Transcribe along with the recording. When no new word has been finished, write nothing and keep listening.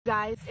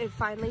Guys, it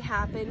finally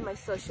happened. My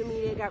social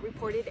media got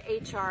reported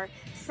to HR.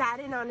 Sat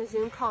in on a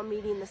Zoom call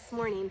meeting this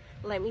morning.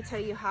 Let me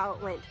tell you how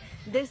it went.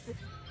 This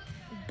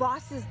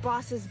boss's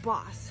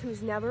boss,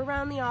 who's never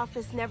around the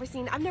office,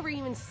 I've never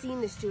even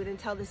seen this dude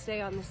until this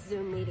day on this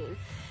Zoom meeting.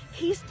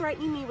 He's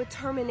threatening me with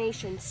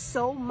termination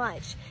so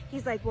much.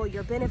 He's like, well,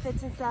 your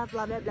benefits and stuff,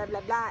 blah, blah, blah,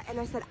 blah, blah. And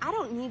I said, I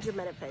don't need your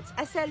benefits.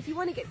 I said, if you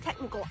want to get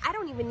technical, I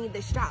don't even need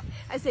this job.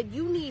 I said,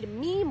 you need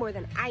me more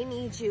than I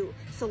need you.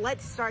 So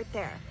let's start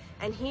there.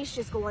 And he's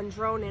just going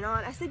droning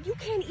on. I said, you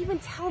can't even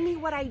tell me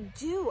what I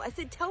do. I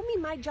said, tell me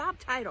my job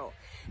title.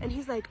 And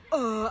he's like,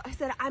 I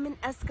said, I'm in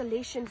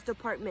escalations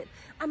department.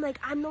 I'm like,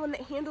 I'm the one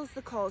that handles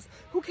the calls.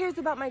 Who cares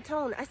about my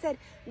tone? I said,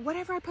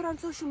 whatever I put on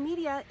social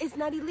media is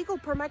not illegal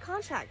per my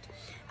contract.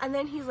 And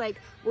then he's like,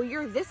 well,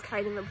 you're this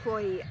kind of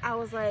employee. I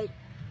was like,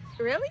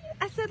 really?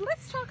 I said,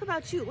 let's talk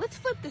about you. Let's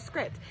flip the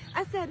script.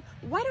 I said,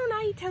 why don't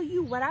I tell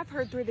you what I've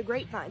heard through the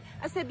grapevine?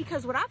 I said,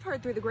 because what I've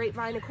heard through the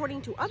grapevine,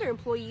 according to other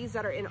employees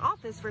that are in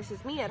office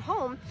versus me at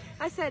home,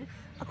 I said,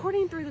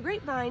 according through the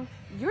grapevine,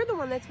 you're the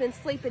one that's been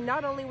sleeping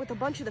not only with a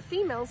bunch of the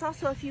females,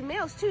 also a few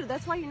males too.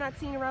 That's why you're not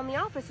seen around the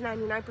office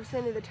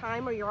 99% of the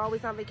time, or you're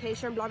always on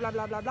vacation, blah, blah,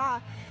 blah, blah,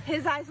 blah.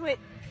 His eyes went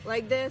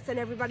like this and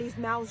everybody's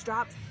mouths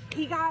dropped.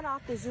 He got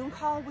off the Zoom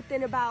call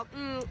within about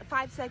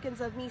 5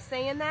 seconds of me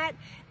saying that,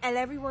 and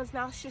everyone's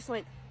mouths just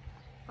went,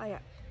 oh yeah.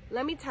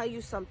 Let me tell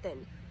you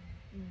something.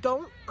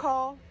 Don't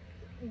call,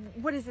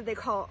 what is it they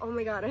call? Oh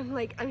my God,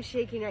 I'm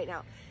shaking right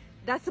now.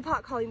 That's the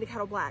pot calling the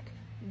kettle black.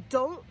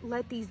 Don't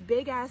let these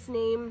big ass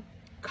name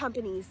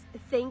companies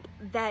think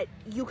that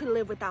you can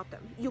live without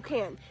them. You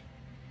can.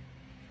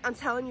 I'm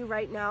telling you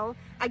right now,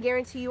 I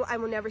guarantee you I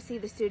will never see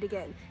this dude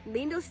again.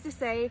 Needless to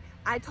say,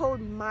 I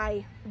told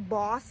my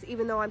boss,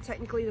 even though I'm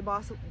technically the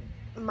boss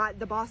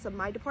of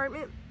my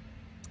department,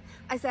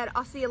 I said,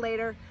 I'll see you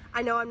later.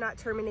 I know I'm not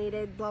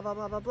terminated, blah, blah,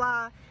 blah, blah,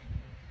 blah.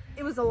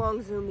 It was a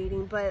long Zoom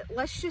meeting, but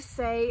let's just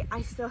say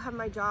I still have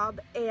my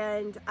job,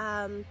 and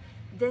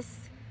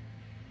this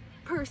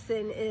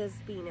person is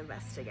being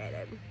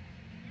investigated.